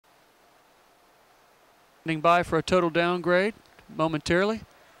Standing by for a total downgrade momentarily.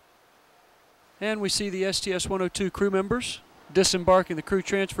 And we see the STS-102 crew members disembarking the crew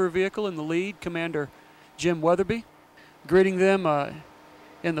transfer vehicle. In the lead, Commander Jim Weatherby. Greeting them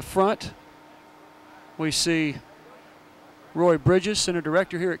in the front, we see Roy Bridges, Center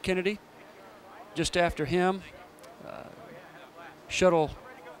Director here at Kennedy. Just after him, Shuttle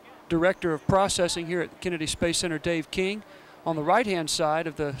Director of Processing here at Kennedy Space Center, Dave King. On the right-hand side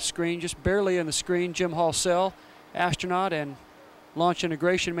of the screen, just barely in the screen, Jim Halsell, astronaut and Launch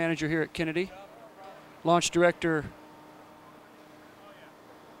Integration Manager here at Kennedy. Launch Director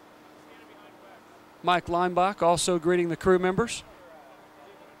Mike Leinbach also greeting the crew members.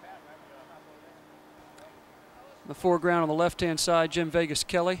 In the foreground on the left-hand side, Jim Vegas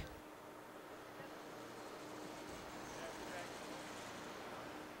Kelly.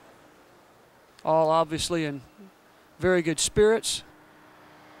 All obviously in very good spirits.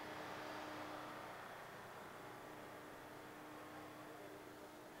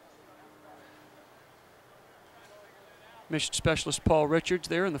 Mission Specialist Paul Richards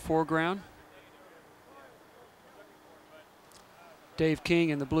there in the foreground. Dave King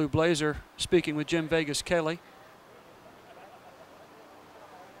in the blue blazer speaking with Jim Vegas Kelly.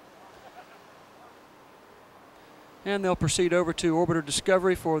 And they'll proceed over to Orbiter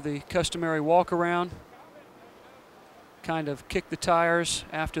Discovery for the customary walk around. Kind of kick the tires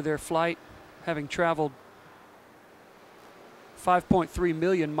after their flight, having traveled 5.3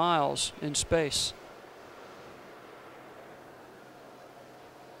 million miles in space.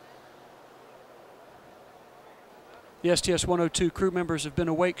 The STS-102 crew members have been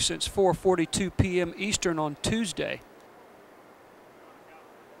awake since 4:42 p.m. Eastern on Tuesday.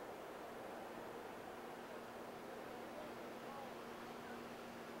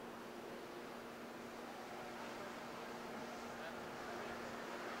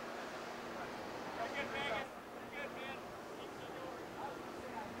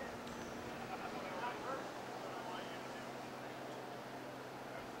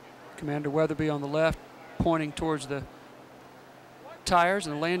 Commander Weatherby on the left, pointing towards the tires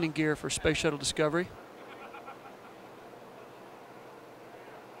and the landing gear for Space Shuttle Discovery.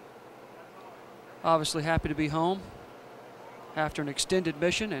 Obviously happy to be home after an extended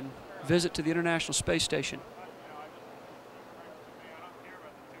mission and visit to the International Space Station.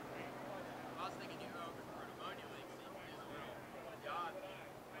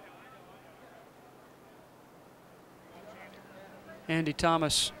 Andy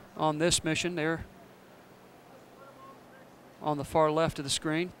Thomas on this mission there on the far left of the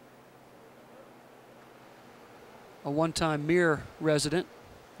screen. A one-time Mir resident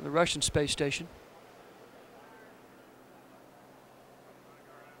of the Russian space station.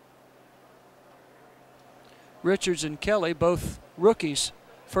 Richards and Kelly, both rookies,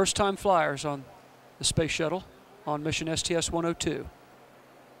 first-time flyers on the space shuttle on mission STS-102.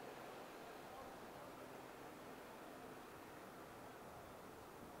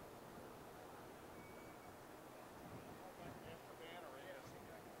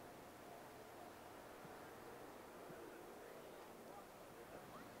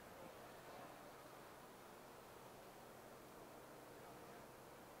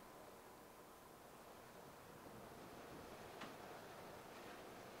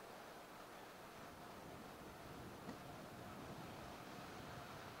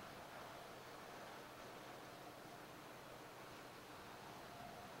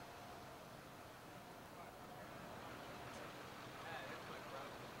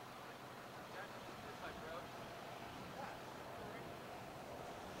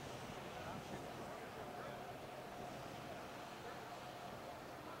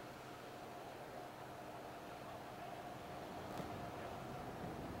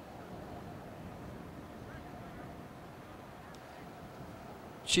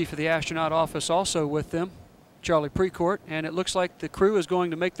 Chief of the Astronaut Office also with them, Charlie Precourt, and it looks like the crew is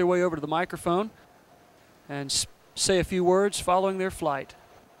going to make their way over to the microphone and say a few words following their flight.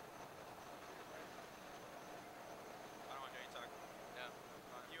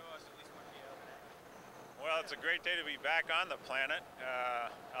 Well, it's a great day to be back on the planet.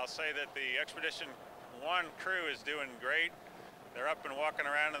 I'll say that the Expedition 1 crew is doing great. They're up and walking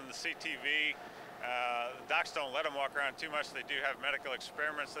around in the CTV. The docs don't let them walk around too much. They do have medical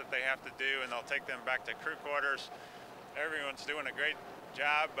experiments that they have to do, and they'll take them back to crew quarters. Everyone's doing a great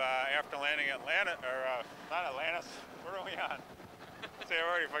job after landing at not Atlantis. Where are we on? See, I've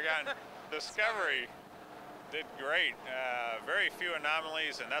already forgotten. Discovery did great. Very few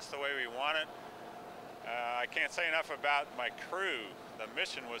anomalies, and that's the way we want it. I can't say enough about my crew. The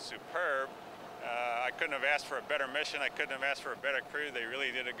mission was superb. I couldn't have asked for a better mission. I couldn't have asked for a better crew. They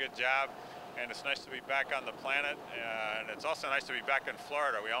really did a good job. and it's nice to be back on the planet, and it's also nice to be back in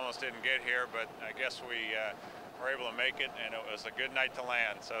Florida. We almost didn't get here, but I guess we were able to make it, and it was a good night to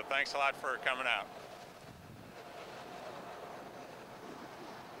land. So thanks a lot for coming out.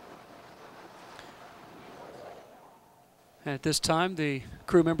 And at this time, the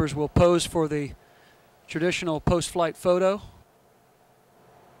crew members will pose for the traditional post-flight photo.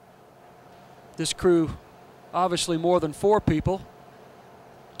 This crew, obviously more than 4 people,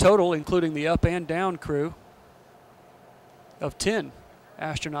 total, including the up and down crew, of 10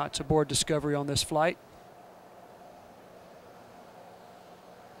 astronauts aboard Discovery on this flight.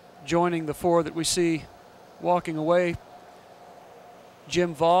 Joining the 4 that we see walking away,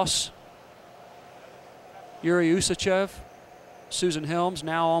 Jim Voss, Yuri Usachev, Susan Helms,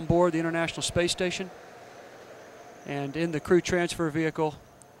 now on board the International Space Station. And in the crew transfer vehicle,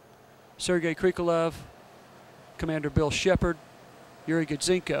 Sergei Krikalev, Commander Bill Shepard, Yuri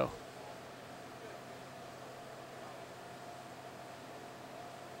Gudzinko.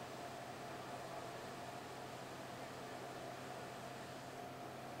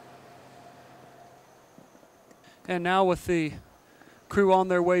 And now with the crew on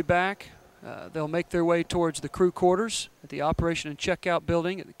their way back, they'll make their way towards the crew quarters at the Operation and Checkout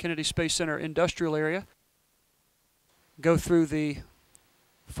Building at the Kennedy Space Center Industrial Area. Go through the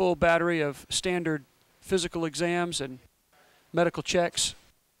full battery of standard physical exams and medical checks.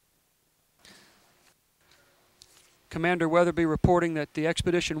 Commander Weatherby reporting that the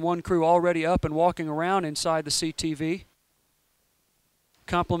Expedition 1 crew already up and walking around inside the CTV,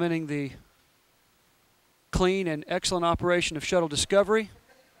 complimenting the clean and excellent operation of Shuttle Discovery.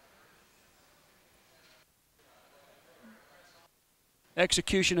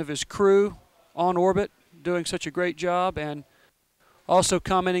 Execution of his crew on orbit, doing such a great job, and also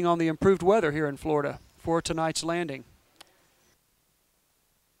commenting on the improved weather here in Florida for tonight's landing.